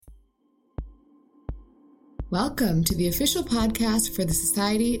Welcome to the official podcast for the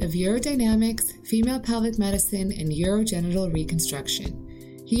Society of Urodynamics, Female Pelvic Medicine, and Urogenital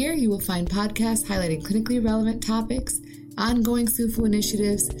Reconstruction. Here you will find podcasts highlighting clinically relevant topics, ongoing SUFU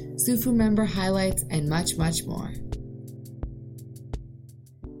initiatives, SUFU member highlights, and much, much more.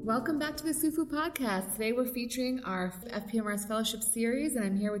 Welcome back to the SUFU podcast. Today we're featuring our FPMRS Fellowship Series, and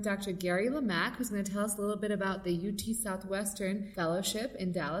I'm here with Dr. Gary Lamack, who's going to tell us a little bit about the UT Southwestern Fellowship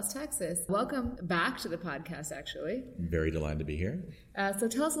in Dallas, Texas. Welcome back to the podcast, actually. Very delighted to be here. So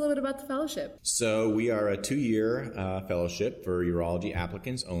tell us a little bit about the fellowship. So we are a 2-year fellowship for urology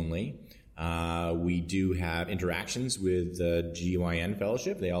applicants only. We do have interactions with the GYN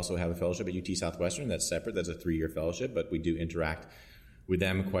Fellowship. They also have a fellowship at UT Southwestern that's separate. That's a 3-year fellowship, but we do interact with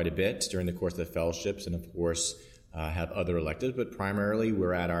them quite a bit during the course of the fellowships, and of course have other electives, but primarily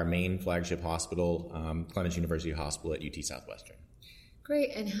we're at our main flagship hospital, Clements University Hospital at UT Southwestern.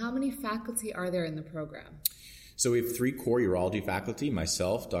 Great. And how many faculty are there in the program? So we have 3 core urology faculty,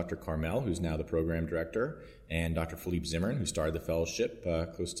 myself, Dr. Carmel, who's now the program director, and Dr. Philippe Zimmern, who started the fellowship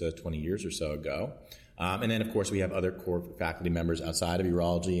close to 20 years or so ago. And then, of course, we have other core faculty members outside of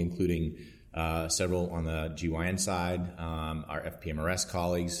urology, including several on the GYN side, our FPMRS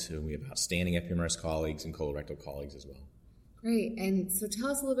colleagues, we have outstanding FPMRS colleagues and colorectal colleagues as well. Great. And so tell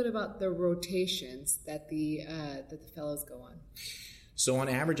us a little bit about the rotations that the fellows go on. So on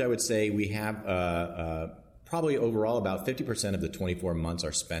average, I would say we have probably overall about 50% of the 24 months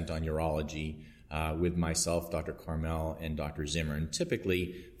are spent on urology with myself, Dr. Carmel, and Dr. Zimmern,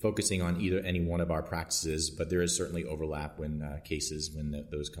 typically focusing on either any one of our practices, but there is certainly overlap when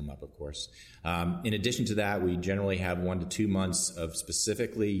those come up, of course. In addition to that, we generally have 1 to 2 months of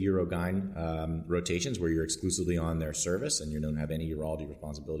specifically urogyn rotations where you're exclusively on their service and you don't have any urology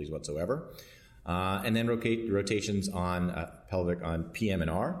responsibilities whatsoever. And then rotations on pelvic on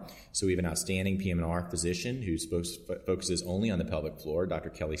PM&R. So we have an outstanding PM&R physician who focuses only on the pelvic floor, Dr.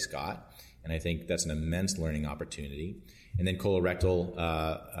 Kelly Scott. And I think that's an immense learning opportunity. And then colorectal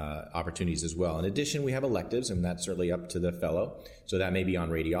opportunities as well. In addition, we have electives, and that's certainly up to the fellow. So that may be on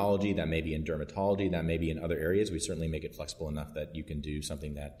radiology, that may be in dermatology, that may be in other areas. We certainly make it flexible enough that you can do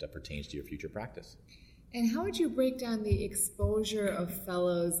something that pertains to your future practice. And how would you break down the exposure of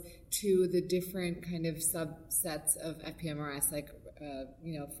fellows to the different kind of subsets of FPMRS, like,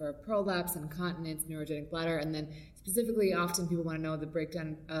 for prolapse, incontinence, neurogenic bladder, and then specifically often people want to know the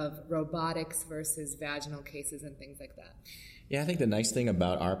breakdown of robotics versus vaginal cases and things like that? Yeah, I think the nice thing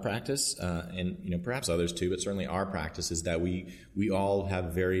about our practice, and perhaps others too, but certainly our practice, is that we all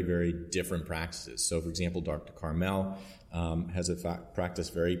have very, very different practices. So, for example, Dr. Carmel has a practice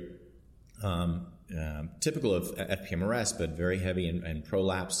very typical of FPMRS, but very heavy in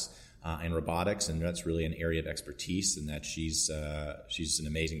prolapse and robotics, and that's really an area of expertise, and that she's an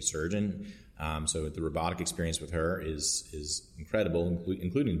amazing surgeon. So the robotic experience with her is incredible,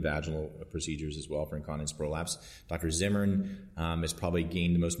 including vaginal procedures as well for incontinence prolapse. Dr. Zimmern has probably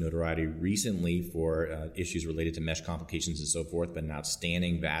gained the most notoriety recently for issues related to mesh complications and so forth, but an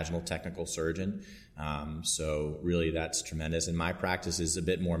outstanding vaginal technical surgeon. So really that's tremendous. And my practice is a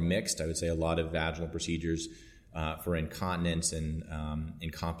bit more mixed. I would say a lot of vaginal procedures for incontinence and in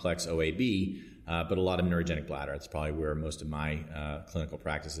complex OAB, but a lot of neurogenic bladder. That's probably where most of my clinical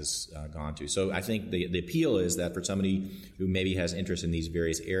practice has gone to. So I think the appeal is that for somebody who maybe has interest in these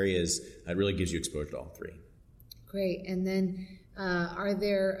various areas, it really gives you exposure to all 3. Great. And then are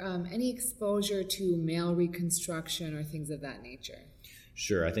there any exposure to male reconstruction or things of that nature?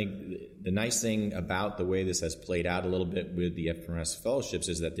 Sure. I think the nice thing about the way this has played out a little bit with the FPMRS fellowships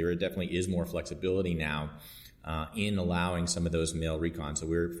is that there definitely is more flexibility now in allowing some of those male recon. So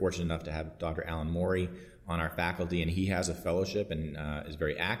we're fortunate enough to have Dr. Alan Morey on our faculty, and he has a fellowship and is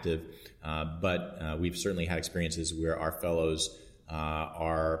very active. But we've certainly had experiences where our fellows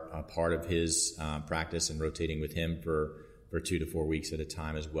are a part of his practice and rotating with him for 2 to 4 weeks at a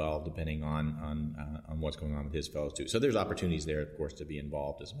time as well, depending on what's going on with his fellows too. So there's opportunities there, of course, to be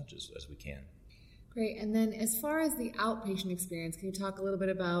involved as much as we can. Great. And then as far as the outpatient experience, can you talk a little bit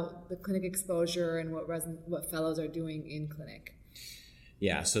about the clinic exposure and what fellows are doing in clinic?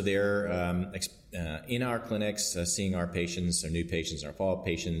 Yeah, so they're in our clinics, seeing our patients, our new patients, our follow-up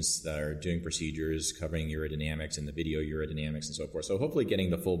patients that are doing procedures covering urodynamics and the video urodynamics and so forth. So hopefully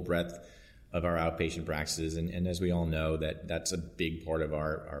getting the full breadth of our outpatient practices. And as we all know, that's a big part of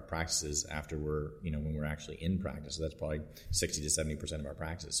our practices after when we're actually in practice. So that's probably 60 to 70% of our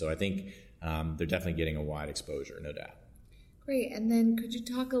practice. So I think they're definitely getting a wide exposure, no doubt. Great. And then could you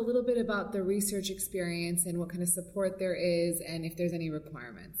talk a little bit about the research experience and what kind of support there is and if there's any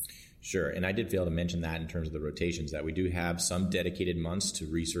requirements? Sure, and I did fail to mention that in terms of the rotations, that we do have some dedicated months to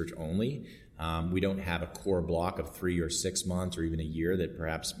research only. We don't have a core block of 3 or 6 months or even a year that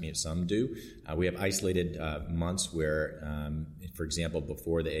perhaps some do. We have isolated months where, for example,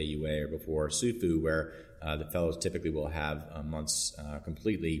 before the AUA or before SUFU, where the fellows typically will have months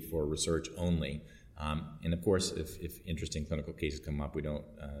completely for research only. And of course, if interesting clinical cases come up,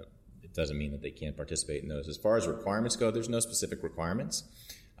 it doesn't mean that they can't participate in those. As far as requirements go, there's no specific requirements.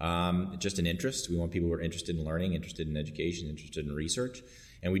 Just an interest. We want people who are interested in learning, interested in education, interested in research.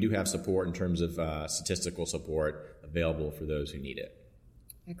 And we do have support in terms of statistical support available for those who need it.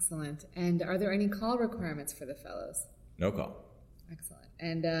 Excellent. And are there any call requirements for the fellows? No call. Excellent.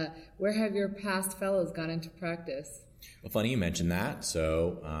 And where have your past fellows gone into practice? Well, funny you mentioned that.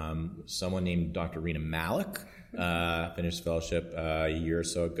 So someone named Dr. Rena Malik finished fellowship a year or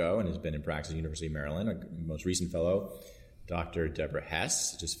so ago and has been in practice at the University of Maryland. Our most recent fellow, Dr. Deborah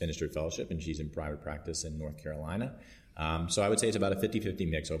Hess, just finished her fellowship, and she's in private practice in North Carolina. So I would say it's about a 50-50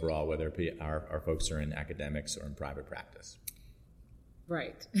 mix overall, whether our folks are in academics or in private practice.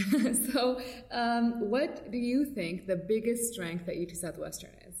 Right. So what do you think the biggest strength that UT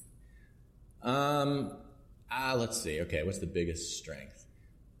Southwestern is? Let's see. Okay, what's the biggest strength?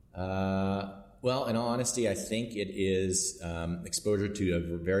 Well, in all honesty, I think it is exposure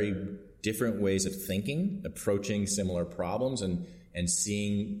to very different ways of thinking, approaching similar problems, and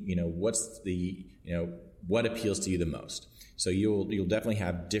seeing, what appeals to you the most. So you'll definitely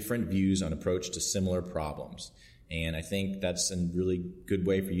have different views on approach to similar problems. And I think that's a really good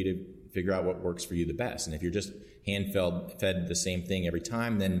way for you to figure out what works for you the best. And if you're just hand-fed the same thing every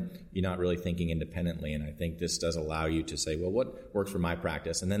time, then you're not really thinking independently. And I think this does allow you to say, well, what works for my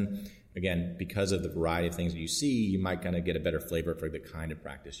practice? And then, again, because of the variety of things that you see, you might kind of get a better flavor for the kind of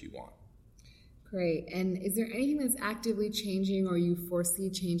practice you want. Great. And is there anything that's actively changing or you foresee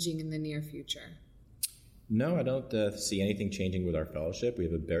changing in the near future? No, I don't see anything changing with our fellowship. We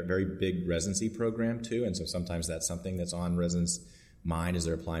have a very big residency program, too, and so sometimes that's something that's on residents' mind as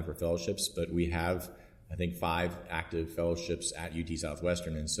they're applying for fellowships. But we have, I think, 5 active fellowships at UT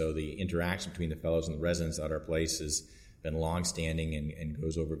Southwestern, and so the interaction between the fellows and the residents at our place has been longstanding and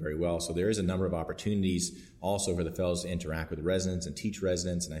goes over very well. So there is a number of opportunities also for the fellows to interact with residents and teach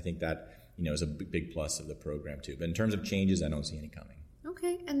residents, and I think that is a big plus of the program, too. But in terms of changes, I don't see any coming.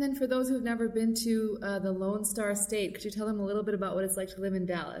 Okay, and then for those who've never been to the Lone Star State, could you tell them a little bit about what it's like to live in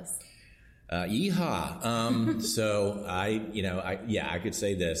Dallas? Yeehaw! So I could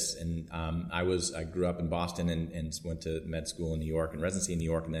say this, and I grew up in Boston and went to med school in New York and residency in New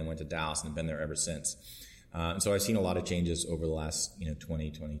York, and then went to Dallas and have been there ever since. And so I've seen a lot of changes over the last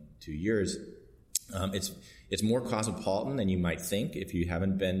 22 years. It's more cosmopolitan than you might think if you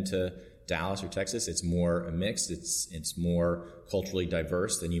haven't been to Dallas or Texas. It's more mixed. It's more culturally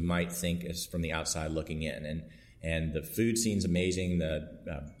diverse than you might think as from the outside looking in. And the food scene's amazing.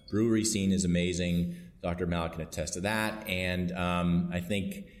 The brewery scene is amazing. Dr. Malik can attest to that. And I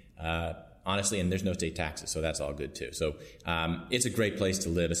think, honestly, and there's no state taxes, so that's all good too. So it's a great place to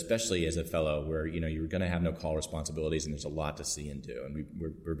live, especially as a fellow where you're going to have no call responsibilities and there's a lot to see and do. And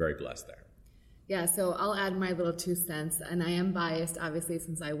we're very blessed there. Yeah, so I'll add my little 2 cents, and I am biased, obviously,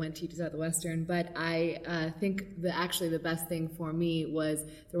 since I went to UT Southwestern, but I think the best thing for me was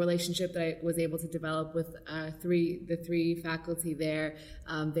the relationship that I was able to develop with the 3 faculty there.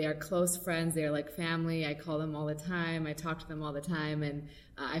 They are close friends. They are like family. I call them all the time. I talk to them all the time, and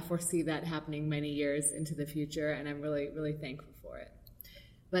I foresee that happening many years into the future, and I'm really, really thankful for it.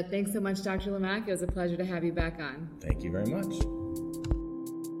 But thanks so much, Dr. Lemack. It was a pleasure to have you back on. Thank you very much.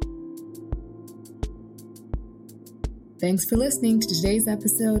 Thanks for listening to today's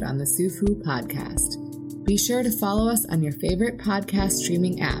episode on the SUFU podcast. Be sure to follow us on your favorite podcast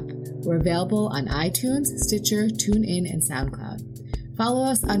streaming app. We're available on iTunes, Stitcher, TuneIn, and SoundCloud. Follow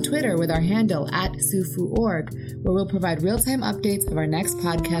us on Twitter with our handle @SUFUorg, where we'll provide real-time updates of our next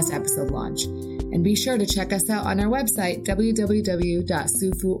podcast episode launch. And be sure to check us out on our website,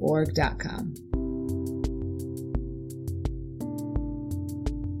 www.sufuorg.com.